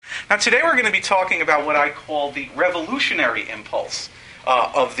Now, today we're going to be talking about what I call the revolutionary impulse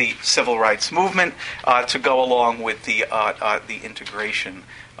of the civil rights movement to go along with the integration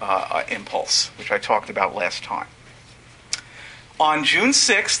impulse, which I talked about last time. On June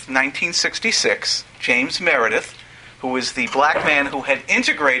 6th, 1966, James Meredith, who was the black man who had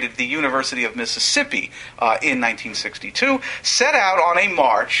integrated the University of Mississippi in 1962, set out on a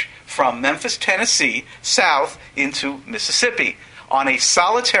march from Memphis, Tennessee, south into Mississippi, on a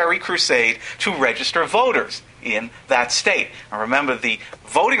solitary crusade to register voters in that state. Now remember, the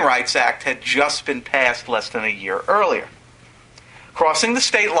Voting Rights Act had just been passed less than a year earlier. Crossing the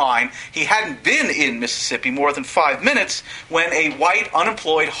state line, he hadn't been in Mississippi more than 5 minutes when a white,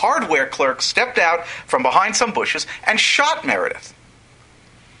 unemployed hardware clerk stepped out from behind some bushes and shot Meredith.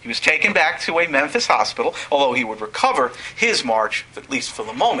 He was taken back to a Memphis hospital, although he would recover. His march, at least for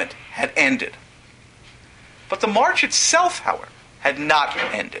the moment, had ended. But the march itself, however, had not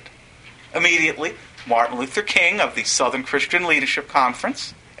ended. Immediately, Martin Luther King of the Southern Christian Leadership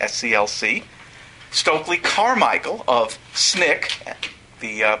Conference, SCLC, Stokely Carmichael of SNCC,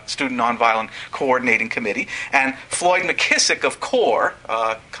 the Student Nonviolent Coordinating Committee, and Floyd McKissick of CORE,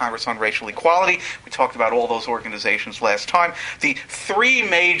 Congress on Racial Equality. We talked about all those organizations last time. The three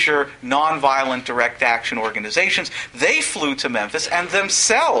major nonviolent direct action organizations, they flew to Memphis and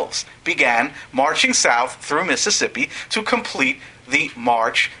themselves began marching south through Mississippi to complete the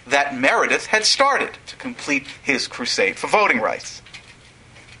march that Meredith had started, to complete his crusade for voting rights.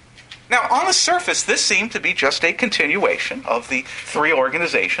 Now, on the surface, this seemed to be just a continuation of the three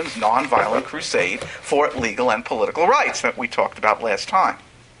organizations' nonviolent crusade for legal and political rights that we talked about last time.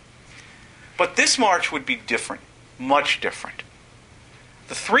 But this march would be different, much different.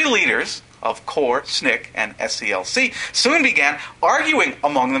 The three leaders of CORE, SNCC, and SCLC soon began arguing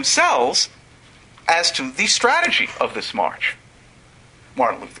among themselves as to the strategy of this march.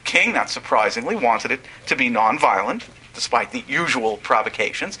 Martin Luther King, not surprisingly, wanted it to be nonviolent, despite the usual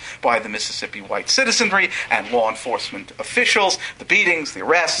provocations by the Mississippi white citizenry and law enforcement officials, the beatings, the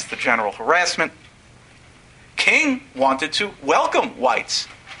arrests, the general harassment. King wanted to welcome whites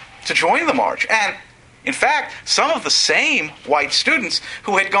to join the march. And, in fact, some of the same white students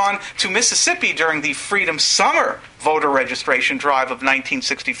who had gone to Mississippi during the Freedom Summer voter registration drive of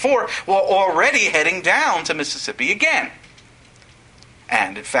 1964 were already heading down to Mississippi again.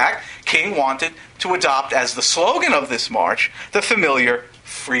 And, in fact, King wanted to adopt as the slogan of this march the familiar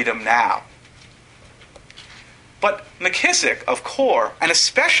 "Freedom Now." But McKissick of CORE, and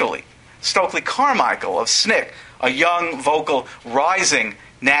especially Stokely Carmichael of SNCC, a young, vocal, rising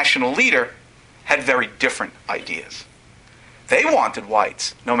national leader, had very different ideas. They wanted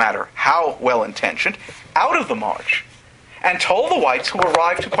whites, no matter how well-intentioned, out of the march, and told the whites who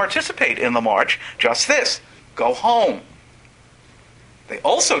arrived to participate in the march just this: go home. They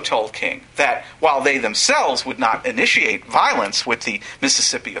also told King that while they themselves would not initiate violence with the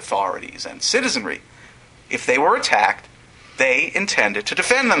Mississippi authorities and citizenry, if they were attacked, they intended to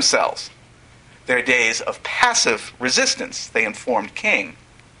defend themselves. Their days of passive resistance, they informed King,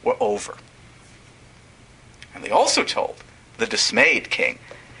 were over. And they also told the dismayed King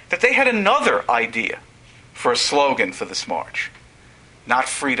that they had another idea for a slogan for this march. Not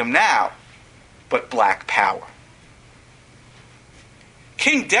freedom now, but black power.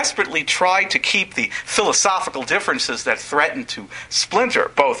 King desperately tried to keep the philosophical differences that threatened to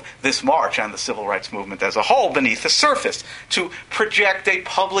splinter both this march and the civil rights movement as a whole beneath the surface, to project a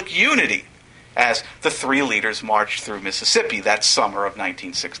public unity as the three leaders marched through Mississippi that summer of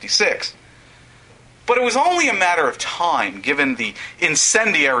 1966. But it was only a matter of time, given the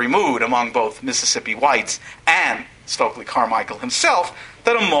incendiary mood among both Mississippi whites and Stokely Carmichael himself,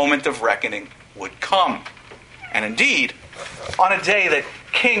 that a moment of reckoning would come. And indeed, on a day that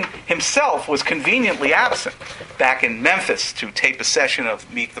King himself was conveniently absent, back in Memphis to tape a session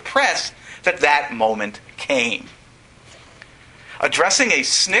of Meet the Press, that moment came. Addressing a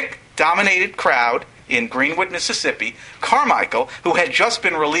SNCC-dominated crowd in Greenwood, Mississippi, Carmichael, who had just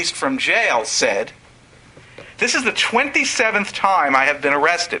been released from jail, said, "This is the 27th time I have been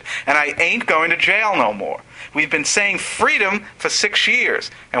arrested, and I ain't going to jail no more. We've been saying freedom for 6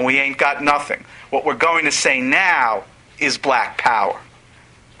 years, and we ain't got nothing. What we're going to say now is black power."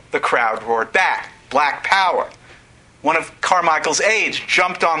 The crowd roared back, "Black power." One of Carmichael's aides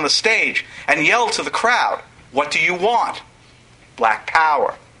jumped on the stage and yelled to the crowd, "What do you want?" "Black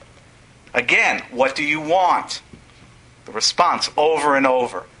power." Again, "What do you want?" The response over and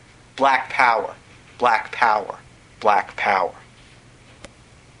over, "Black power, black power, black power."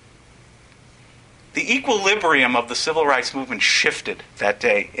 The equilibrium of the civil rights movement shifted that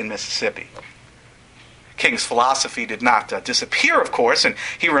day in Mississippi. King's philosophy did not disappear, of course, and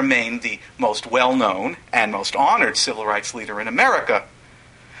he remained the most well-known and most honored civil rights leader in America.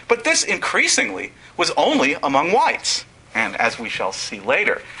 But this increasingly was only among whites, and as we shall see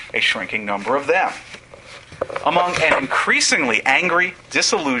later, a shrinking number of them. Among an increasingly angry,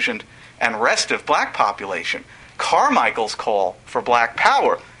 disillusioned, and restive black population, Carmichael's call for black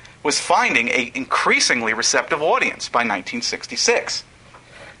power was finding an increasingly receptive audience by 1966.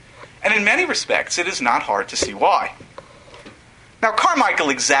 And in many respects, it is not hard to see why. Now,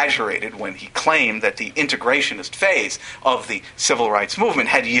 Carmichael exaggerated when he claimed that the integrationist phase of the civil rights movement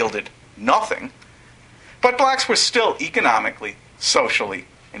had yielded nothing, but blacks were still economically, socially,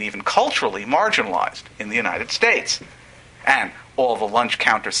 and even culturally marginalized in the United States. And all the lunch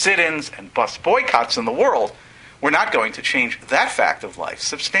counter sit-ins and bus boycotts in the world were not going to change that fact of life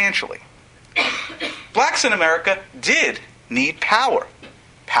substantially. Blacks in America did need power.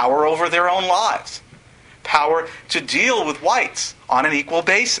 Power over their own lives. Power to deal with whites on an equal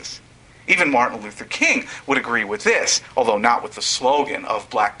basis. Even Martin Luther King would agree with this, although not with the slogan of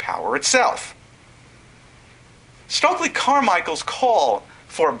Black Power itself. Stokely Carmichael's call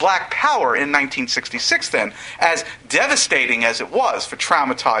for black power in 1966, then, as devastating as it was for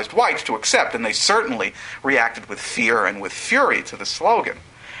traumatized whites to accept, and they certainly reacted with fear and with fury to the slogan,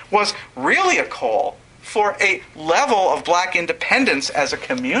 was really a call for a level of black independence as a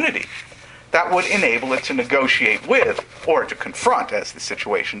community that would enable it to negotiate with, or to confront, as the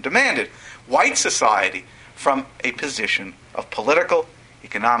situation demanded, white society from a position of political,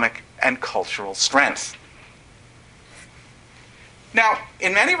 economic, and cultural strength. Now,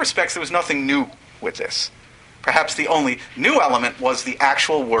 in many respects, there was nothing new with this. Perhaps the only new element was the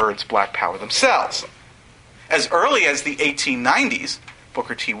actual words black power themselves. As early as the 1890s,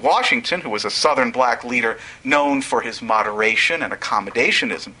 Booker T. Washington, who was a Southern black leader known for his moderation and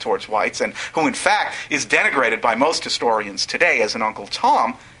accommodationism towards whites, and who in fact is denigrated by most historians today as an Uncle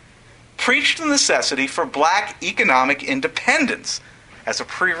Tom, preached the necessity for black economic independence as a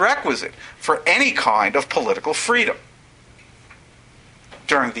prerequisite for any kind of political freedom.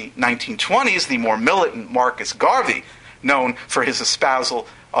 During the 1920s, the more militant Marcus Garvey, known for his espousal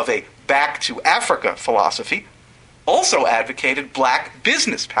of a back to Africa philosophy, also advocated black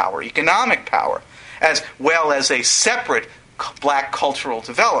business power, economic power, as well as a separate black cultural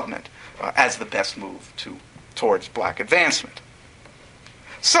development as the best move towards black advancement.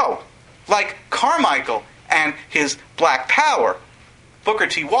 So, like Carmichael and his black power, Booker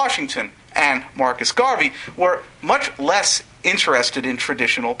T. Washington and Marcus Garvey were much less interested in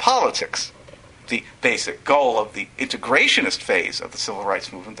traditional politics, the basic goal of the integrationist phase of the civil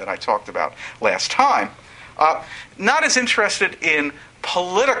rights movement that I talked about last time, not as interested in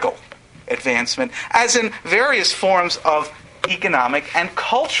political advancement as in various forms of economic and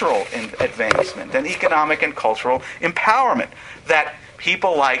cultural advancement and economic and cultural empowerment that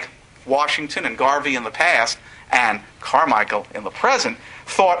people like Washington and Garvey in the past and Carmichael in the present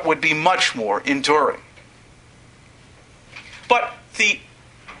thought would be much more enduring. But the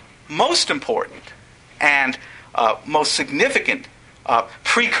most important and most significant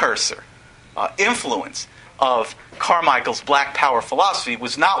precursor, influence of Carmichael's black power philosophy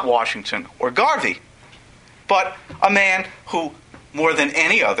was not Washington or Garvey, but a man who, more than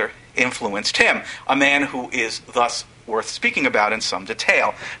any other, influenced him, a man who is thus worth speaking about in some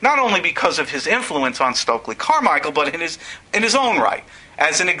detail, not only because of his influence on Stokely Carmichael, but in his own right,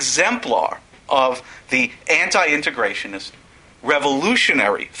 as an exemplar of the anti-integrationist,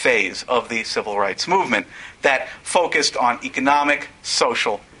 revolutionary phase of the civil rights movement that focused on economic,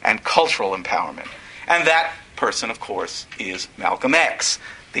 social, and cultural empowerment. And that person, of course, is Malcolm X,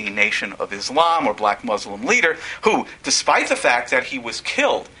 the Nation of Islam or black Muslim leader who, despite the fact that he was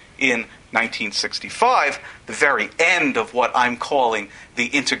killed in 1965, the very end of what I'm calling the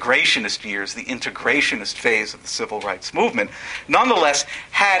integrationist years, the integrationist phase of the civil rights movement, nonetheless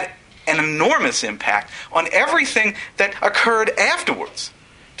had an enormous impact on everything that occurred afterwards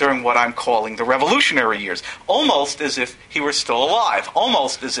during what I'm calling the revolutionary years, almost as if he were still alive,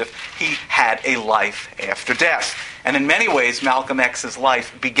 almost as if he had a life after death. And in many ways, Malcolm X's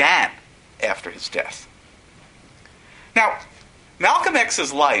life began after his death. Now, Malcolm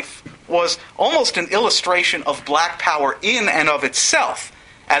X's life was almost an illustration of black power in and of itself,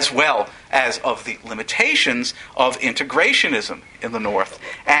 as well as of the limitations of integrationism in the North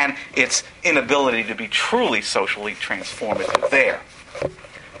and its inability to be truly socially transformative there.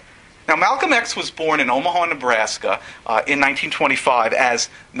 Now, Malcolm X was born in Omaha, Nebraska in 1925 as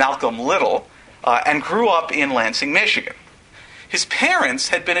Malcolm Little and grew up in Lansing, Michigan. his parents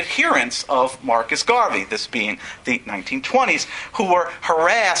had been adherents of Marcus Garvey, this being the 1920s, who were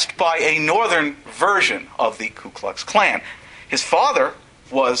harassed by a northern version of the Ku Klux Klan. His father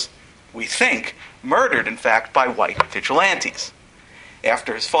was, we think, murdered, in fact, by white vigilantes.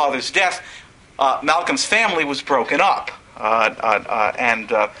 After his father's death, Malcolm's family was broken up,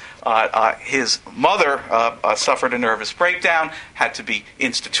 and his mother suffered a nervous breakdown, had to be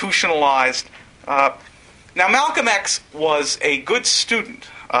institutionalized. Now, Malcolm X was a good student,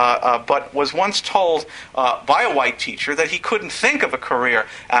 but was once told by a white teacher that he couldn't think of a career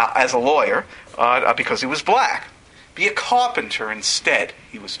as a lawyer because he was black. Be a carpenter instead,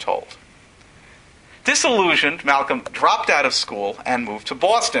 he was told. Disillusioned, Malcolm dropped out of school and moved to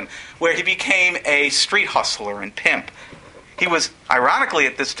Boston, where he became a street hustler and pimp. He was, ironically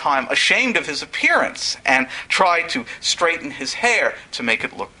at this time, ashamed of his appearance and tried to straighten his hair to make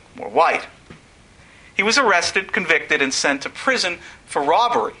it look more white. He was arrested, convicted, and sent to prison for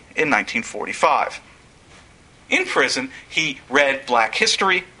robbery in 1945. In prison, he read black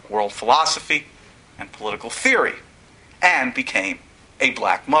history, world philosophy, and political theory, and became a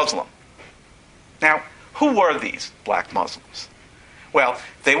black Muslim. Now, who were these black Muslims? Well,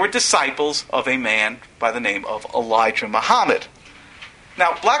 they were disciples of a man by the name of Elijah Muhammad.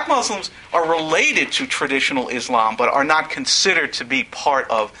 Now, black Muslims are related to traditional Islam, but are not considered to be part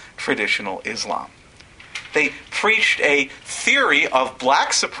of traditional Islam. They preached a theory of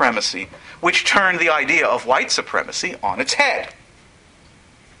black supremacy, which turned the idea of white supremacy on its head.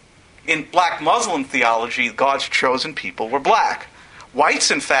 In black Muslim theology, God's chosen people were black.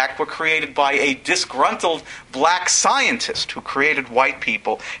 Whites, in fact, were created by a disgruntled black scientist who created white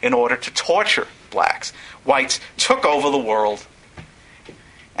people in order to torture blacks. Whites took over the world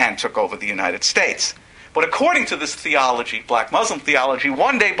and took over the United States. But according to this theology, black Muslim theology,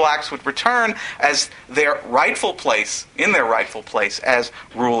 one day blacks would return as their rightful place, in their rightful place, as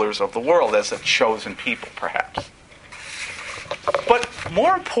rulers of the world, as a chosen people, perhaps. But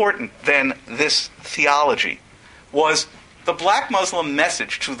more important than this theology was the black Muslim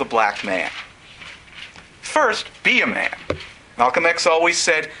message to the black man. First, be a man. Malcolm X always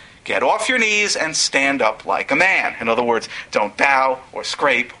said, get off your knees and stand up like a man. In other words, don't bow or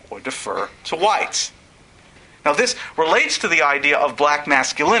scrape or defer to whites. Now, this relates to the idea of black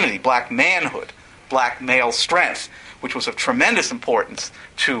masculinity, black manhood, black male strength, which was of tremendous importance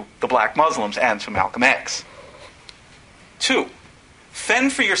to the black Muslims and to Malcolm X. 2,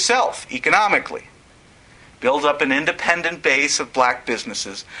 fend for yourself economically. Build up an independent base of black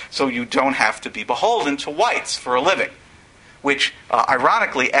businesses so you don't have to be beholden to whites for a living, which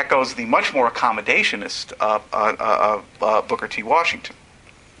ironically echoes the much more accommodationist Booker T. Washington.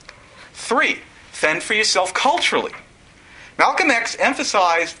 3, fend for yourself culturally. Malcolm X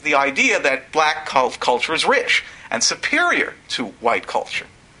emphasized the idea that black culture is rich and superior to white culture.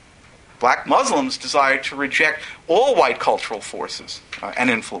 Black Muslims desired to reject all white cultural forces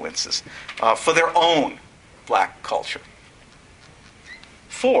and influences for their own black culture.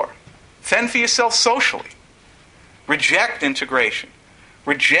 4, fend for yourself socially. Reject integration.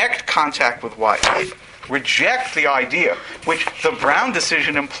 Reject contact with whites. Reject the idea which the Brown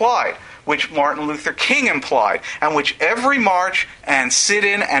decision implied, which Martin Luther King implied, and which every march and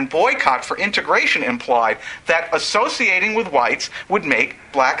sit-in and boycott for integration implied, that associating with whites would make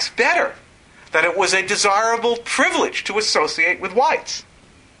blacks better, that it was a desirable privilege to associate with whites.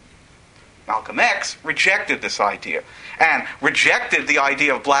 Malcolm X rejected this idea, and rejected the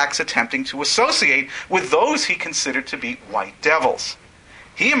idea of blacks attempting to associate with those he considered to be white devils.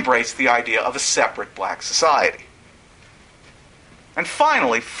 He embraced the idea of a separate black society. And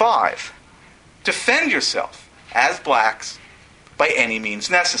finally, 5, defend yourself as blacks by any means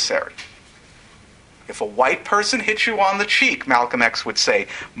necessary. If a white person hits you on the cheek, Malcolm X would say,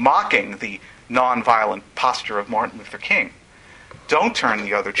 mocking the nonviolent posture of Martin Luther King, don't turn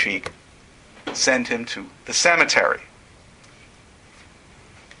the other cheek. Send him to the cemetery.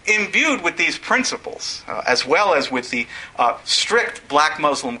 Imbued with these principles, as well as with the strict black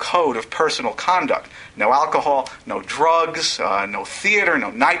Muslim code of personal conduct, no alcohol, no drugs, no theater, no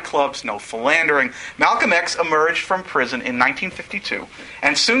nightclubs, no philandering, Malcolm X emerged from prison in 1952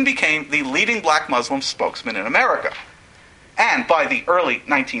 and soon became the leading black Muslim spokesman in America. And by the early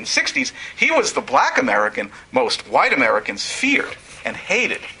 1960s, he was the black American most white Americans feared and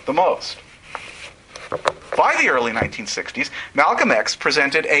hated the most. By the early 1960s, Malcolm X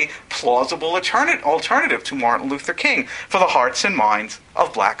presented a plausible alternative to Martin Luther King for the hearts and minds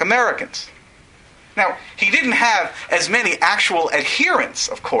of black Americans. Now, he didn't have as many actual adherents,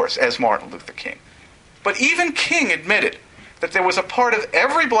 of course, as Martin Luther King. But even King admitted that there was a part of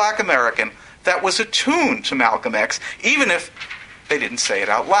every black American that was attuned to Malcolm X, even if they didn't say it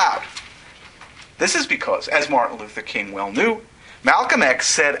out loud. This is because, as Martin Luther King well knew, Malcolm X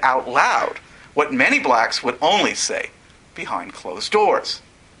said out loud what many blacks would only say behind closed doors.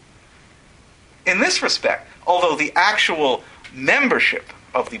 In this respect, although the actual membership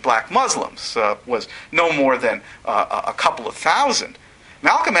of the black Muslims was no more than a couple of thousand,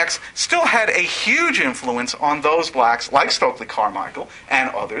 Malcolm X still had a huge influence on those blacks like Stokely Carmichael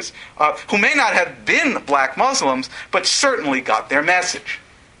and others who may not have been black Muslims, but certainly got their message.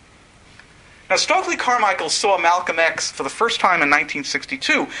 Now, Stokely Carmichael saw Malcolm X for the first time in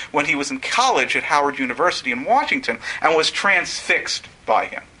 1962 when he was in college at Howard University in Washington and was transfixed by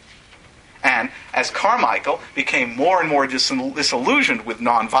him. And as Carmichael became more and more disillusioned with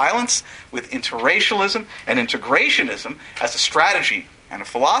nonviolence, with interracialism and integrationism as a strategy and a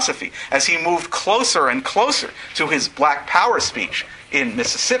philosophy, as he moved closer and closer to his Black Power speech in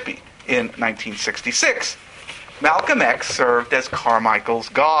Mississippi in 1966, Malcolm X served as Carmichael's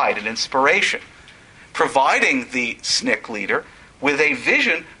guide and inspiration, providing the SNCC leader with a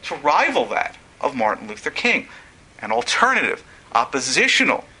vision to rival that of Martin Luther King, an alternative,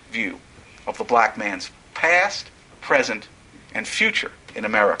 oppositional view of the black man's past, present, and future in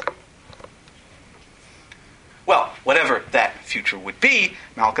America. Well, whatever that future would be,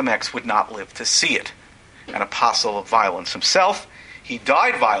 Malcolm X would not live to see it. An apostle of violence himself, he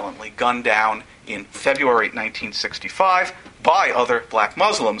died violently, gunned down in February 1965 by other black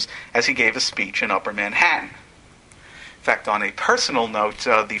Muslims as he gave a speech in Upper Manhattan. In fact, on a personal note,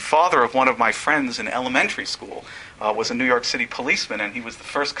 the father of one of my friends in elementary school was a New York City policeman, and he was the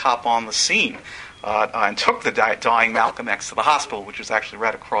first cop on the scene and took the dying Malcolm X to the hospital, which was actually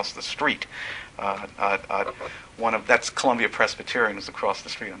right across the street. That's Columbia Presbyterian is across the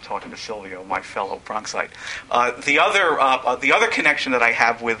street. I'm talking to Silvio, my fellow Bronxite. The other connection that I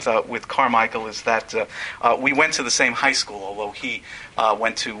have with Carmichael is that we went to the same high school, although he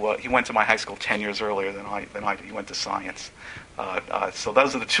went to my high school 10 years earlier than I did. He went to science. So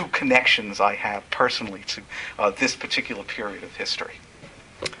those are the two connections I have personally to this particular period of history.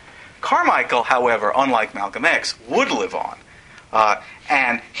 Carmichael, however, unlike Malcolm X, would live on.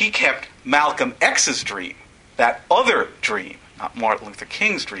 And he kept Malcolm X's dream, that other dream, not Martin Luther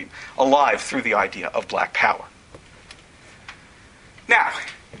King's dream, alive through the idea of black power. Now,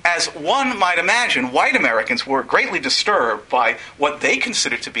 as one might imagine, white Americans were greatly disturbed by what they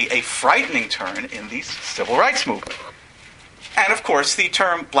considered to be a frightening turn in the civil rights movement. And of course, the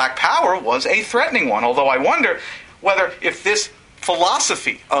term black power was a threatening one, although I wonder whether if this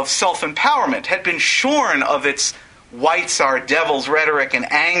philosophy of self-empowerment had been shorn of its whites are devils rhetoric and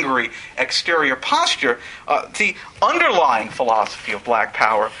angry exterior posture, the underlying philosophy of black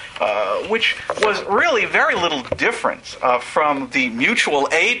power, which was really very little different from the mutual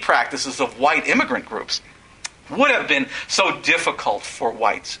aid practices of white immigrant groups, would have been so difficult for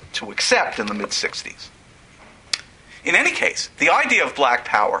whites to accept in the mid-60s. In any case, the idea of black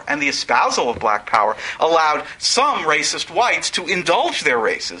power and the espousal of black power allowed some racist whites to indulge their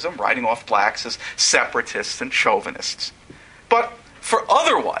racism, writing off blacks as separatists and chauvinists. But for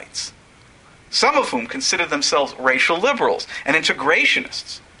other whites, some of whom considered themselves racial liberals and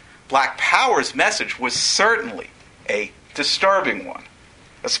integrationists, black power's message was certainly a disturbing one,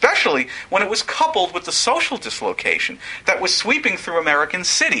 especially when it was coupled with the social dislocation that was sweeping through American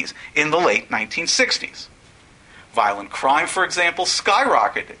cities in the late 1960s. Violent crime, for example,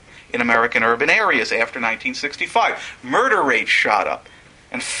 skyrocketed in American urban areas after 1965. Murder rates shot up,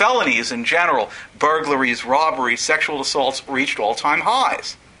 and felonies in general, burglaries, robberies, sexual assaults, reached all-time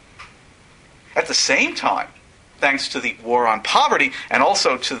highs. At the same time, thanks to the war on poverty and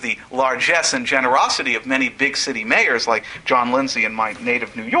also to the largesse and generosity of many big city mayors like John Lindsay in my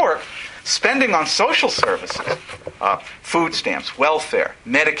native New York, spending on social services, food stamps, welfare,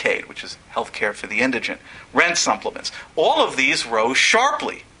 Medicaid, which is health care for the indigent, rent supplements, all of these rose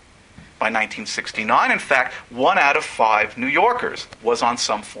sharply. By 1969, in fact, 1 out of 5 New Yorkers was on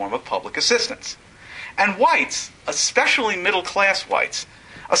some form of public assistance. And whites, especially middle-class whites,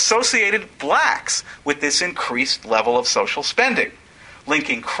 associated blacks with this increased level of social spending,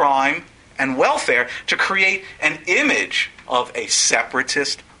 linking crime and welfare to create an image of a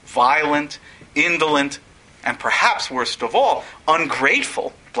separatist, violent, indolent, and perhaps worst of all,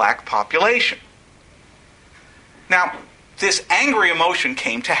 ungrateful black population. Now, this angry emotion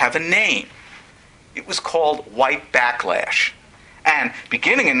came to have a name. It was called white backlash. And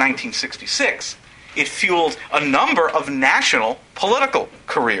beginning in 1966, it fueled a number of national political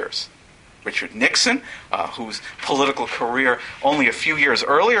careers. Richard Nixon, whose political career only a few years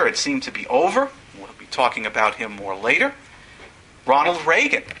earlier it seemed to be over. We'll be talking about him more later. Ronald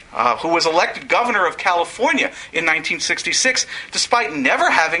Reagan, who was elected governor of California in 1966, despite never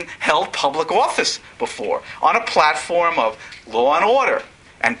having held public office before, on a platform of law and order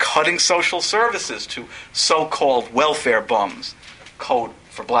and cutting social services to so-called welfare bums, code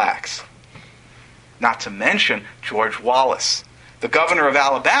for blacks. Not to mention George Wallace, the governor of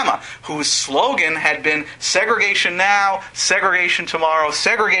Alabama, whose slogan had been segregation now, segregation tomorrow,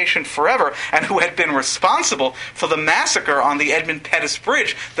 segregation forever, and who had been responsible for the massacre on the Edmund Pettus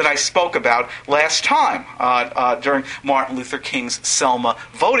Bridge that I spoke about last time during Martin Luther King's Selma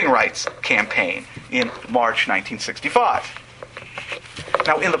voting rights campaign in March 1965.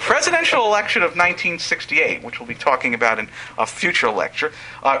 Now, in the presidential election of 1968, which we'll be talking about in a future lecture,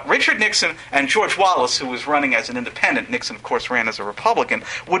 Richard Nixon and George Wallace, who was running as an independent — Nixon, of course, ran as a Republican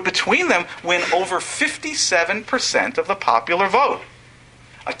 — would between them win over 57% of the popular vote.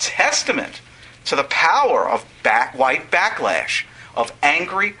 A testament to the power of white backlash, of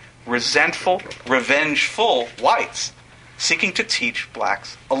angry, resentful, revengeful whites seeking to teach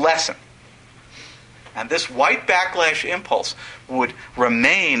blacks a lesson. And this white backlash impulse would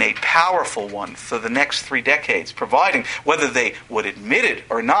remain a powerful one for the next 3 decades, providing, whether they would admit it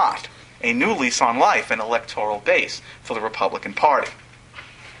or not, a new lease on life and electoral base for the Republican Party.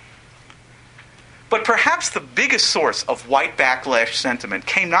 But perhaps the biggest source of white backlash sentiment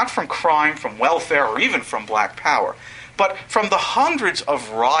came not from crime, from welfare, or even from black power, but from the hundreds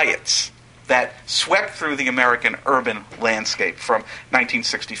of riots that swept through the American urban landscape from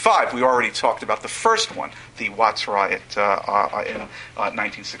 1965. We already talked about the first one, the Watts riot in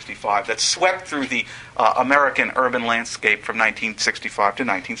 1965, that swept through the American urban landscape from 1965 to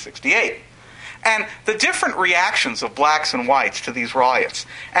 1968. And the different reactions of blacks and whites to these riots,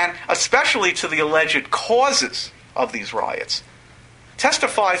 and especially to the alleged causes of these riots,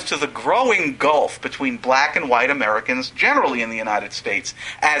 testifies to the growing gulf between black and white Americans generally in the United States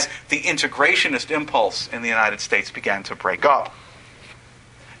as the integrationist impulse in the United States began to break up.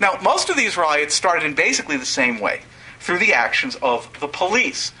 Now, most of these riots started in basically the same way, through the actions of the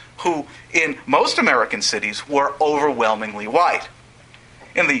police, who in most American cities were overwhelmingly white.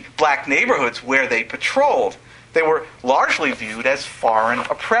 In the black neighborhoods where they patrolled, they were largely viewed as foreign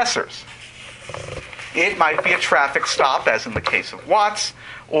oppressors. It might be a traffic stop, as in the case of Watts,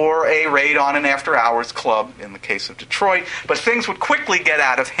 or a raid on an after-hours club, in the case of Detroit, but things would quickly get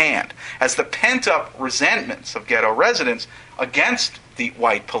out of hand as the pent-up resentments of ghetto residents against the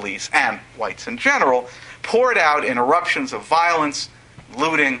white police, and whites in general, poured out in eruptions of violence,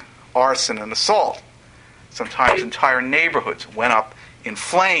 looting, arson, and assault. Sometimes entire neighborhoods went up in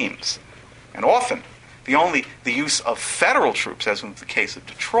flames, and often the use of federal troops, as in the case of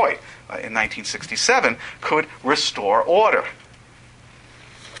Detroit in 1967, could restore order.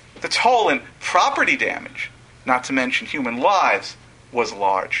 The toll in property damage, not to mention human lives, was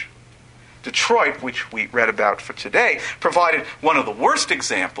large. Detroit, which we read about for today, provided one of the worst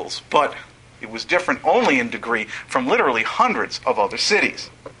examples, but it was different only in degree from literally hundreds of other cities.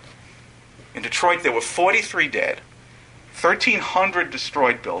 In Detroit, there were 43 dead, 1,300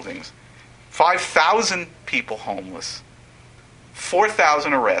 destroyed buildings, 5,000 people homeless,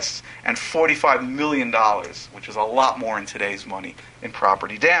 4,000 arrests, and $45 million, which is a lot more in today's money, in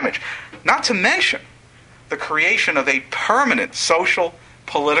property damage. Not to mention the creation of a permanent social,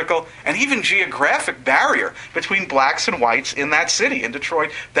 political, and even geographic barrier between blacks and whites in that city, in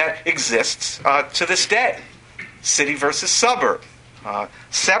Detroit, that exists to this day. City versus suburb,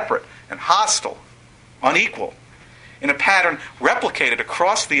 separate and hostile, unequal, in a pattern replicated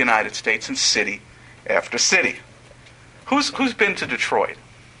across the United States in city after city. Who's been to Detroit?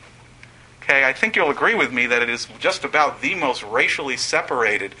 Okay, I think you'll agree with me that it is just about the most racially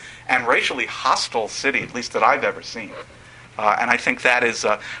separated and racially hostile city, at least that I've ever seen. And I think that is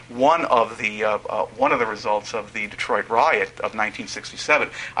one of the results of the Detroit riot of 1967.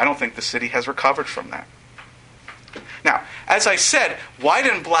 I don't think the city has recovered from that. Now, as I said, white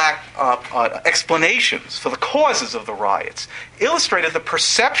and black explanations for the causes of the riots illustrated the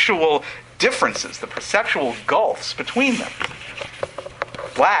perceptual differences, the perceptual gulfs between them.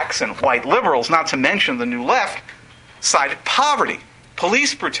 Blacks and white liberals, not to mention the New Left, cited poverty,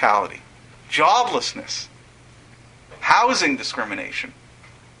 police brutality, joblessness, housing discrimination,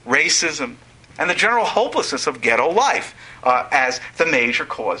 racism, and the general hopelessness of ghetto life as the major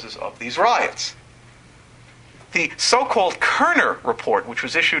causes of these riots. The so-called Kerner Report, which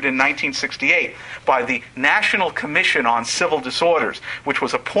was issued in 1968 by the National Commission on Civil Disorders, which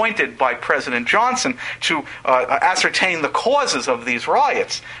was appointed by President Johnson to ascertain the causes of these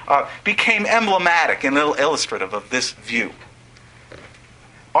riots, became emblematic and illustrative of this view.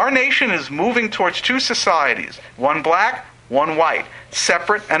 Our nation is moving towards two societies, one black, one white,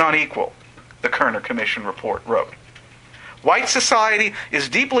 separate and unequal, the Kerner Commission report wrote. White society is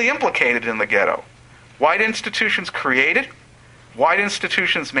deeply implicated in the ghetto. White institutions create it, white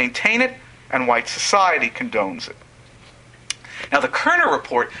institutions maintain it, and white society condones it. Now, the Kerner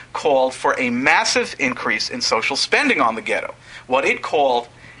report called for a massive increase in social spending on the ghetto, what it called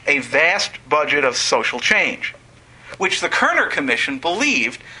a vast budget of social change, which the Kerner Commission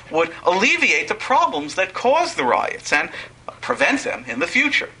believed would alleviate the problems that caused the riots and prevent them in the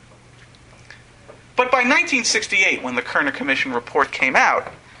future. But by 1968, when the Kerner Commission report came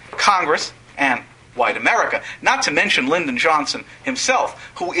out, Congress and white America, not to mention Lyndon Johnson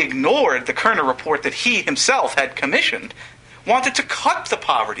himself, who ignored the Kerner report that he himself had commissioned, wanted to cut the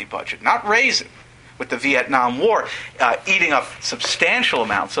poverty budget, not raise it, with the Vietnam War eating up substantial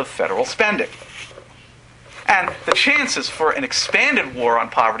amounts of federal spending. And the chances for an expanded war on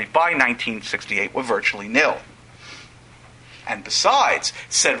poverty by 1968 were virtually nil. And besides,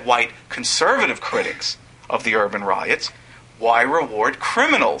 said white conservative critics of the urban riots, why reward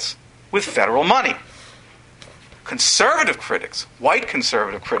criminals with federal money? Conservative critics, white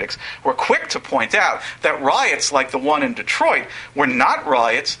conservative critics, were quick to point out that riots like the one in Detroit were not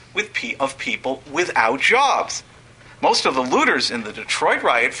riots of people without jobs. Most of the looters in the Detroit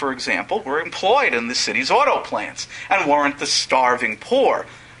riot, for example, were employed in the city's auto plants and weren't the starving poor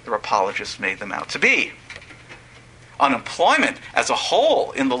their apologists made them out to be. Unemployment as a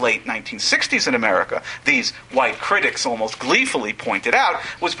whole in the late 1960s in America, these white critics almost gleefully pointed out,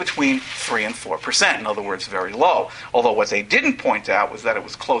 was between 3 and 4%, in other words, very low. Although what they didn't point out was that it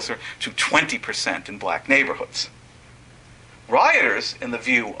was closer to 20% in black neighborhoods. Rioters, in the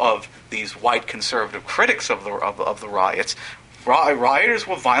view of these white conservative critics of the riots, rioters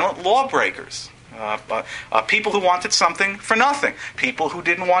were violent lawbreakers, people who wanted something for nothing, people who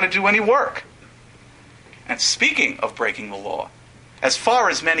didn't want to do any work. And speaking of breaking the law, as far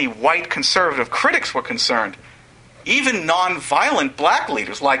as many white conservative critics were concerned, even non-violent black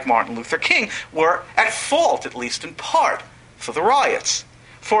leaders like Martin Luther King were at fault, at least in part, for the riots,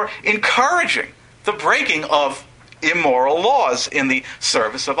 for encouraging the breaking of immoral laws in the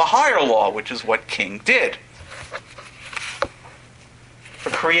service of a higher law, which is what King did,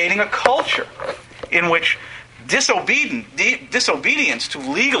 for creating a culture in which disobedience to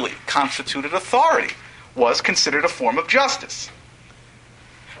legally constituted authority was considered a form of justice.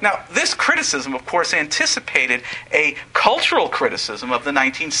 Now, this criticism, of course, anticipated a cultural criticism of the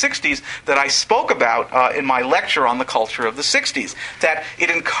 1960s that I spoke about in my lecture on the culture of the 60s, that it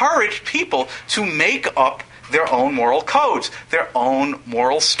encouraged people to make up their own moral codes, their own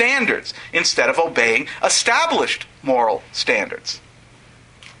moral standards, instead of obeying established moral standards.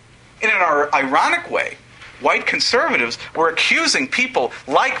 In an ironic way, white conservatives were accusing people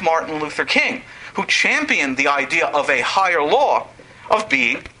like Martin Luther King, who championed the idea of a higher law, of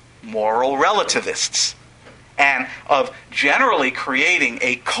being moral relativists and of generally creating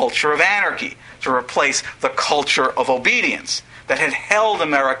a culture of anarchy to replace the culture of obedience that had held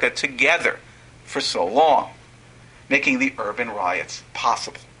America together for so long, making the urban riots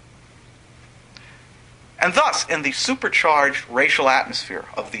possible. And thus, in the supercharged racial atmosphere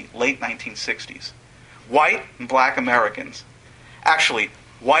of the late 1960s, white and black Americans, actually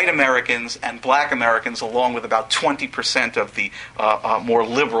white Americans and black Americans, along with about 20% of the more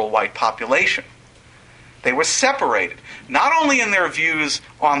liberal white population, they were separated, not only in their views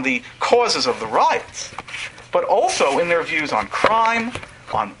on the causes of the riots, but also in their views on crime,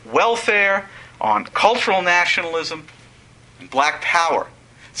 on welfare, on cultural nationalism, and black power,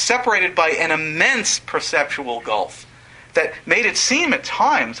 separated by an immense perceptual gulf that made it seem at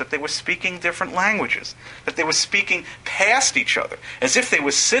times that they were speaking different languages, that they were speaking past each other, as if they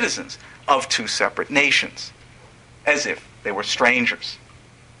were citizens of two separate nations, as if they were strangers.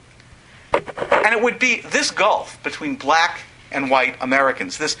 And it would be this gulf between black and white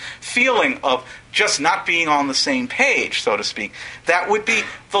Americans, this feeling of just not being on the same page, so to speak, that would be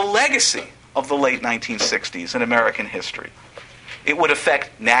the legacy of the late 1960s in American history. It would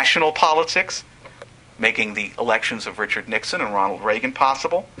affect national politics, making the elections of Richard Nixon and Ronald Reagan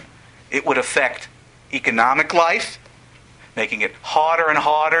possible. It would affect economic life, making it harder and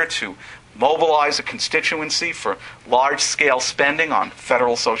harder to mobilize a constituency for large-scale spending on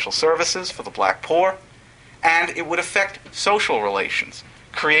federal social services for the black poor. And it would affect social relations,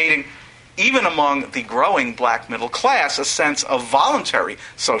 creating, even among the growing black middle class, a sense of voluntary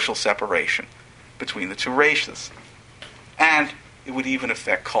social separation between the two races. And it would even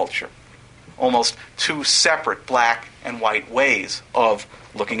affect culture. Almost two separate black and white ways of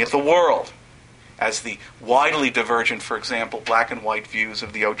looking at the world, as the widely divergent, for example, black and white views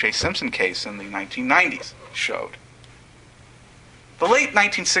of the O.J. Simpson case in the 1990s showed. The late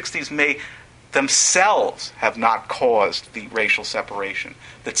 1960s may themselves have not caused the racial separation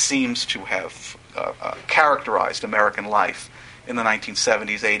that seems to have characterized American life in the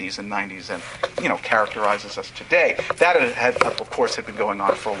 1970s, 80s, and 90s, and characterizes us today. That of course, had been going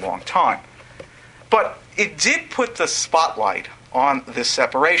on for a long time. But it did put the spotlight on this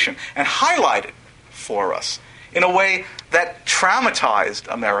separation and highlight it for us in a way that traumatized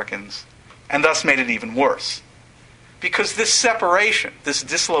Americans and thus made it even worse. Because this separation, this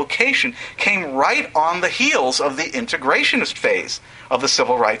dislocation, came right on the heels of the integrationist phase of the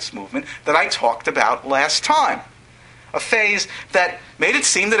civil rights movement that I talked about last time. A phase that made it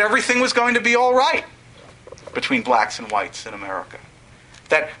seem that everything was going to be all right between blacks and whites in America.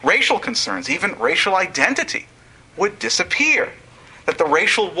 That racial concerns, even racial identity, would disappear. That the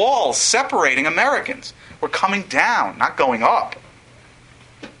racial walls separating Americans were coming down, not going up.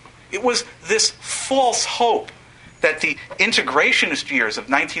 It was this false hope that the integrationist years of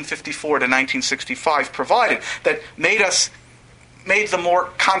 1954 to 1965 provided that made the more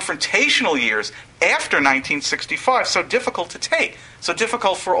confrontational years after 1965 so difficult to take, so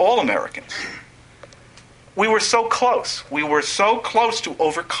difficult for all Americans. We were so close. We were so close to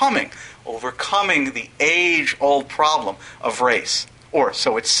overcoming the age-old problem of race, or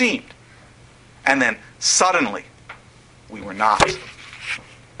so it seemed. And then suddenly, we were not.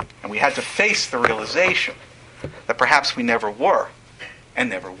 And we had to face the realization that perhaps we never were and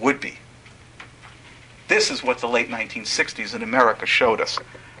never would be. This is what the late 1960s in America showed us,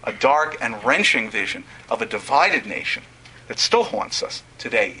 a dark and wrenching vision of a divided nation that still haunts us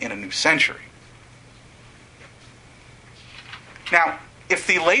today in a new century. Now, if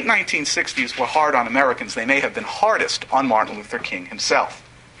the late 1960s were hard on Americans, they may have been hardest on Martin Luther King himself.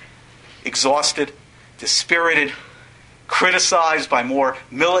 Exhausted, dispirited, criticized by more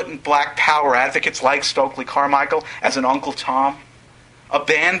militant black power advocates like Stokely Carmichael as an Uncle Tom,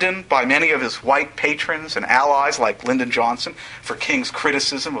 abandoned by many of his white patrons and allies like Lyndon Johnson for King's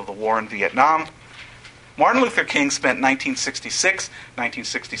criticism of the war in Vietnam, Martin Luther King spent 1966,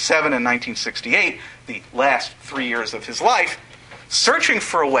 1967, and 1968, the last 3 years of his life, searching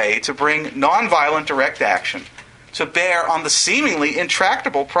for a way to bring nonviolent direct action to bear on the seemingly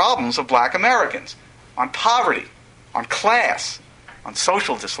intractable problems of black Americans, on poverty, on class, on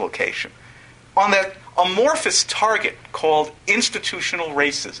social dislocation, on that amorphous target called institutional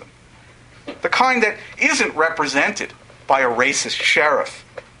racism, the kind that isn't represented by a racist sheriff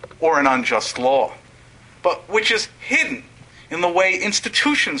or an unjust law, but which is hidden in the way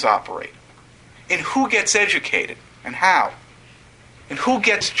institutions operate, in who gets educated and how, in who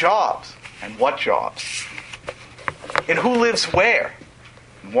gets jobs and what jobs, in who lives where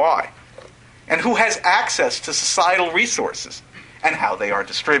and why, and who has access to societal resources and how they are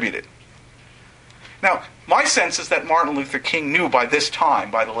distributed. Now, my sense is that Martin Luther King knew by this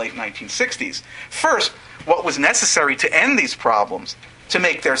time, by the late 1960s, first, what was necessary to end these problems, to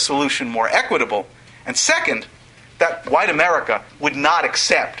make their solution more equitable, and second, that white America would not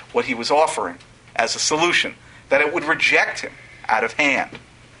accept what he was offering as a solution, that it would reject him out of hand.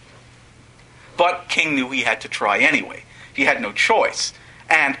 But King knew he had to try anyway. He had no choice.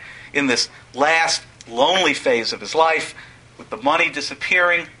 And in this last lonely phase of his life, with the money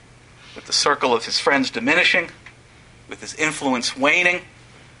disappearing, with the circle of his friends diminishing, with his influence waning,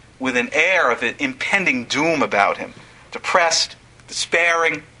 with an air of impending doom about him, depressed,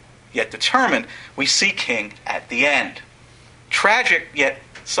 despairing, yet determined, we see King at the end. Tragic, yet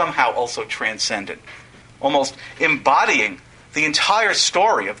somehow also transcendent, almost embodying the entire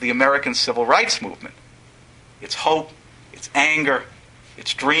story of the American civil rights movement. Its hope, its anger,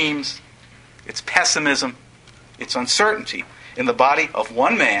 its dreams, its pessimism, its uncertainty in the body of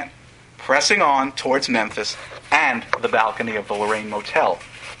one man pressing on towards Memphis and the balcony of the Lorraine Motel.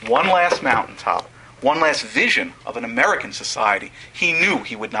 One last mountaintop, one last vision of an American society he knew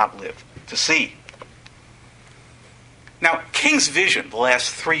he would not live to see. Now, King's vision, the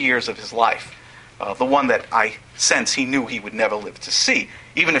last 3 years of his life, the one that I sense he knew he would never live to see,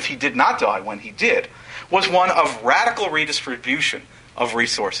 even if he did not die when he did, was one of radical redistribution of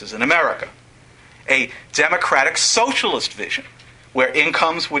resources in America. A democratic socialist vision, where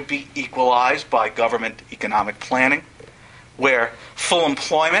incomes would be equalized by government economic planning, where full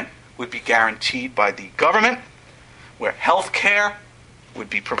employment would be guaranteed by the government, where health care would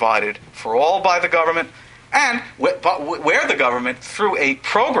be provided for all by the government, and where the government, through a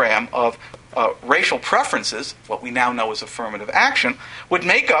program of racial preferences, what we now know as affirmative action, would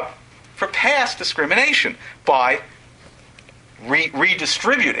make up for past discrimination by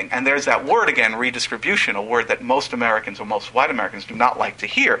redistributing, and there's that word again, redistribution, a word that most Americans or most white Americans do not like to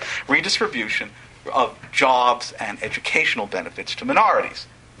hear, redistribution of jobs and educational benefits to minorities.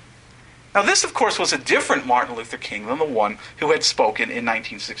 Now, this, of course, was a different Martin Luther King than the one who had spoken in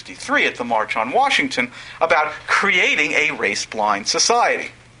 1963 at the March on Washington about creating a race-blind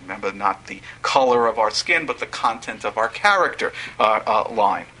society. Remember, not the color of our skin, but the content of our character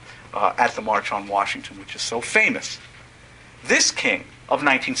line at the March on Washington, which is so famous. This King of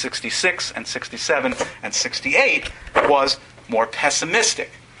 1966 and 67 and 68 was more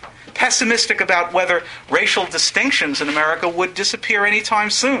pessimistic. Pessimistic about whether racial distinctions in America would disappear anytime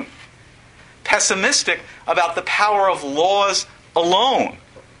soon. Pessimistic about the power of laws alone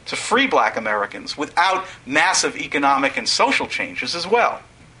to free black Americans without massive economic and social changes as well.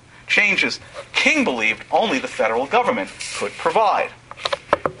 Changes King believed only the federal government could provide.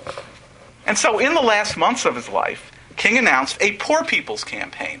 And so in the last months of his life, King announced a Poor People's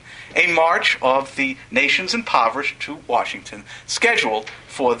Campaign, a march of the nation's impoverished to Washington, scheduled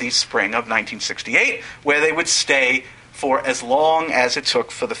for the spring of 1968, where they would stay for as long as it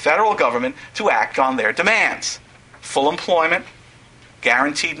took for the federal government to act on their demands: full employment,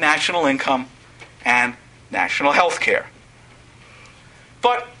 guaranteed national income, and national health care.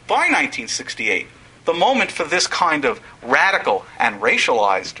 But by 1968, the moment for this kind of radical and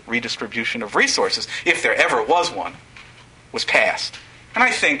racialized redistribution of resources, if there ever was one, was past. And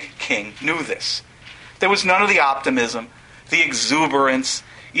I think King knew this. There was none of the optimism, the exuberance,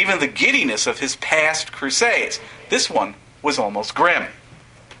 even the giddiness of his past crusades. This one was almost grim.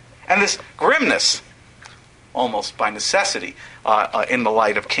 And this grimness, almost by necessity, in the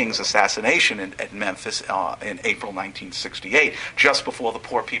light of King's assassination at Memphis in April 1968, just before the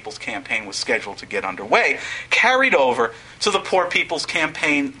Poor People's Campaign was scheduled to get underway, carried over to the Poor People's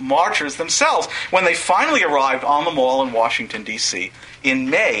Campaign marchers themselves when they finally arrived on the Mall in Washington, D.C. in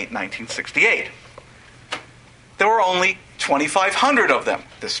May 1968. There were only 2,500 of them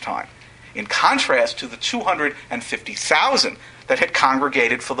this time, in contrast to the 250,000 that had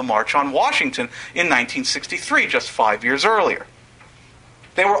congregated for the March on Washington in 1963, just 5 years earlier.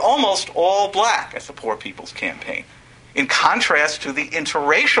 They were almost all black at the Poor People's Campaign, in contrast to the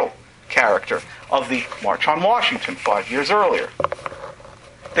interracial character of the March on Washington 5 years earlier.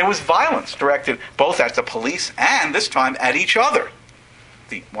 There was violence directed both at the police and, this time, at each other.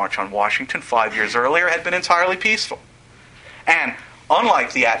 The March on Washington 5 years earlier had been entirely peaceful. And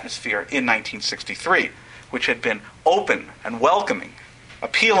unlike the atmosphere in 1963, which had been open and welcoming,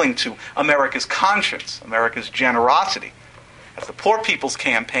 appealing to America's conscience, America's generosity, at the Poor People's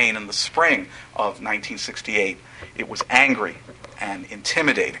Campaign in the spring of 1968, it was angry and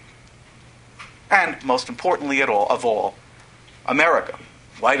intimidating. And most importantly of all, America,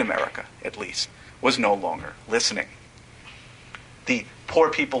 white America at least, was no longer listening. The Poor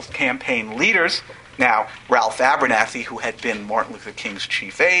People's Campaign leaders, now Ralph Abernathy, who had been Martin Luther King's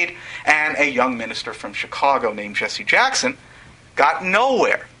chief aide, and a young minister from Chicago named Jesse Jackson, got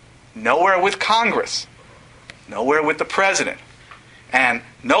nowhere. Nowhere with Congress, nowhere with the president, and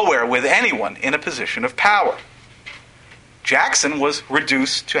nowhere with anyone in a position of power. Jackson was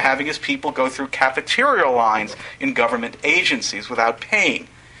reduced to having his people go through cafeteria lines in government agencies without paying,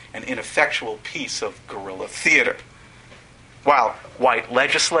 an ineffectual piece of guerrilla theater. While white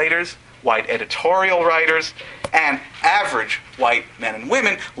legislators, white editorial writers, and average white men and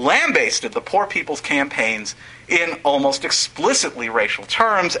women lambasted the Poor People's Campaigns in almost explicitly racial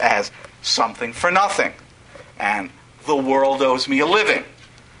terms as something for nothing, and the world owes me a living,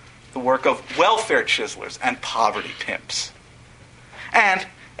 the work of welfare chiselers and poverty pimps. And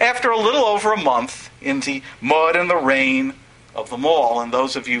after a little over a month in the mud and the rain of the Mall, and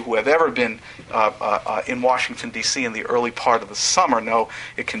those of you who have ever been in Washington, D.C. in the early part of the summer know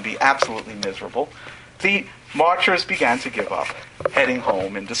it can be absolutely miserable, the marchers began to give up, heading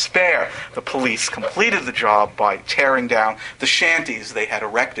home in despair. The police completed the job by tearing down the shanties they had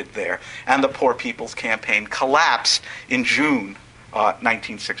erected there, and the Poor People's Campaign collapsed in June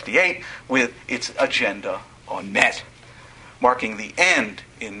 1968 with its agenda unmet, marking the end,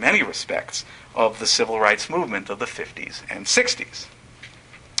 in many respects, of the civil rights movement of the 50s and 60s.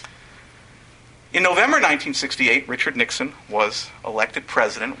 In November 1968, Richard Nixon was elected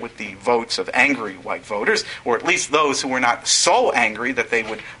president with the votes of angry white voters, or at least those who were not so angry that they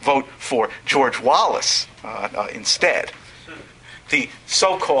would vote for George Wallace instead. The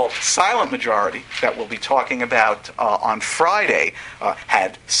so-called silent majority that we'll be talking about on Friday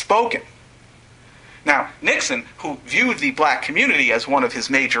had spoken. Now, Nixon, who viewed the black community as one of his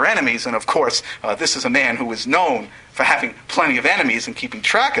major enemies, and of course, this is a man who is known for having plenty of enemies and keeping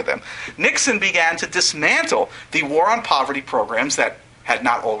track of them, Nixon began to dismantle the war on poverty programs that had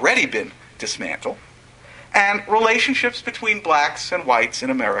not already been dismantled, And relationships between blacks and whites in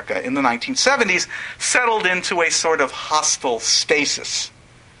America in the 1970s settled into a sort of hostile stasis.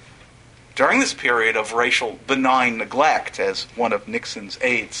 During this period of racial benign neglect, as one of Nixon's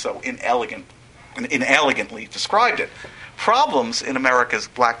aides so inelegantly described it, problems in America's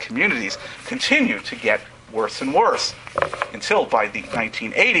black communities continued to get worse and worse, until by the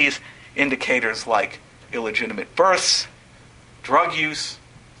 1980s, indicators like illegitimate births, drug use,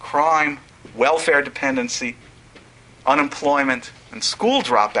 crime, welfare dependency, unemployment, and school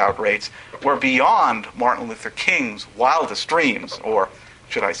dropout rates were beyond Martin Luther King's wildest dreams, or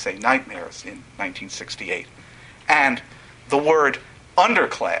should I say nightmares, in 1968. And the word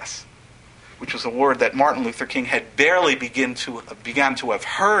underclass, which was a word that Martin Luther King had barely began to have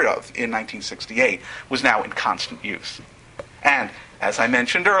heard of in 1968, was now in constant use. And, as I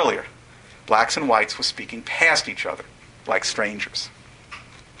mentioned earlier, blacks and whites were speaking past each other like strangers.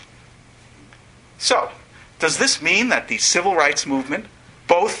 So, does this mean that the civil rights movement,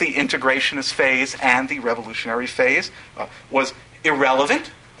 both the integrationist phase and the revolutionary phase, was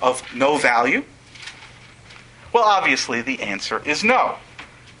irrelevant, of no value? Well, obviously the answer is no.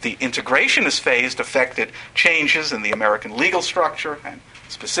 The integrationist phase affected changes in the American legal structure, and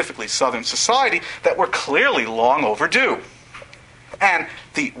specifically Southern society, that were clearly long overdue. And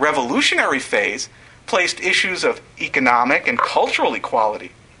the revolutionary phase placed issues of economic and cultural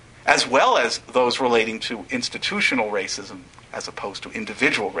equality, as well as those relating to institutional racism as opposed to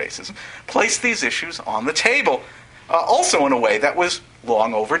individual racism, placed these issues on the table, also in a way that was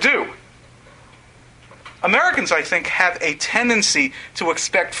long overdue. Americans, I think, have a tendency to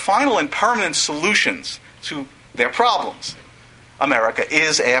expect final and permanent solutions to their problems. America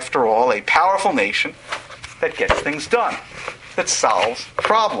is, after all, a powerful nation that gets things done, that solves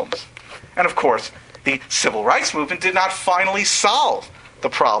problems. And of course, the civil rights movement did not finally solve the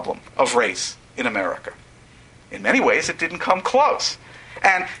problem of race in America. In many ways, it didn't come close.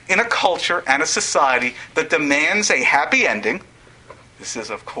 And in a culture and a society that demands a happy ending, this is,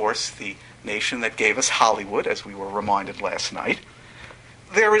 of course, the nation that gave us Hollywood, as we were reminded last night,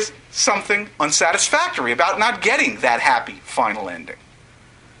 there is something unsatisfactory about not getting that happy final ending.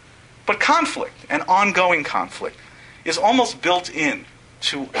 But conflict, and ongoing conflict, is almost built in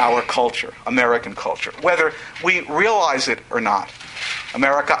to our culture, American culture, whether we realize it or not.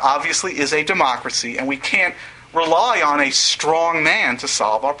 America obviously is a democracy, and we can't rely on a strong man to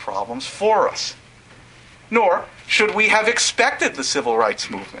solve our problems for us. Nor should we have expected the civil rights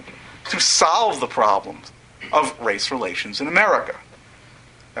movement to solve the problems of race relations in America.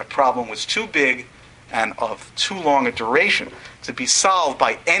 That problem was too big and of too long a duration to be solved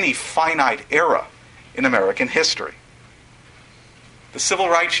by any finite era in American history. The civil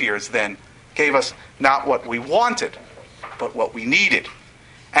rights years, then, gave us not what we wanted, but what we needed,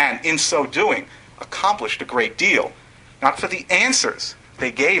 and in so doing, accomplished a great deal, not for the answers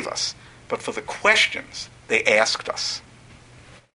they gave us, but for the questions they asked us.